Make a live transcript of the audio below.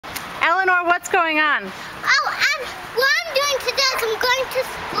what's going on? Oh, what I'm doing today is I'm going to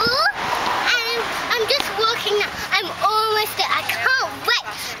school and I'm just walking now. I'm almost there. I can't wait.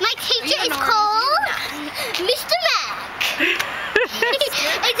 My teacher is called Mr. Mac.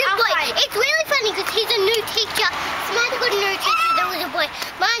 It's a boy. It's really funny because he's a new teacher. Samantha got a new teacher. There was a boy.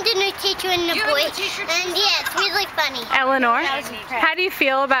 Mine's a new teacher and a boy. And yeah, it's really funny. Elinor, how do you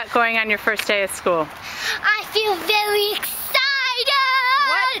feel about going on your first day of school? I feel very excited.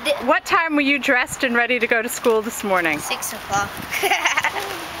 What time were you dressed and ready to go to school this morning? 6 o'clock. 8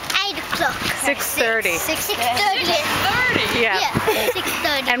 o'clock. 6:30. 6:30. Yeah.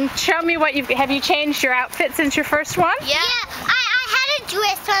 6:30. And show me what have you changed your outfit since your first one? Yeah. I had a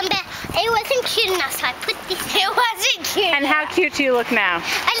dress on, but it wasn't cute enough, so I put this. It wasn't cute. And how cute do you look now?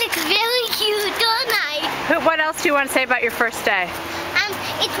 I look very cute, don't I? What else do you want to say about your first day?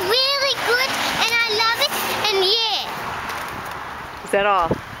 It's really good, and I love it, and yeah. Is that all?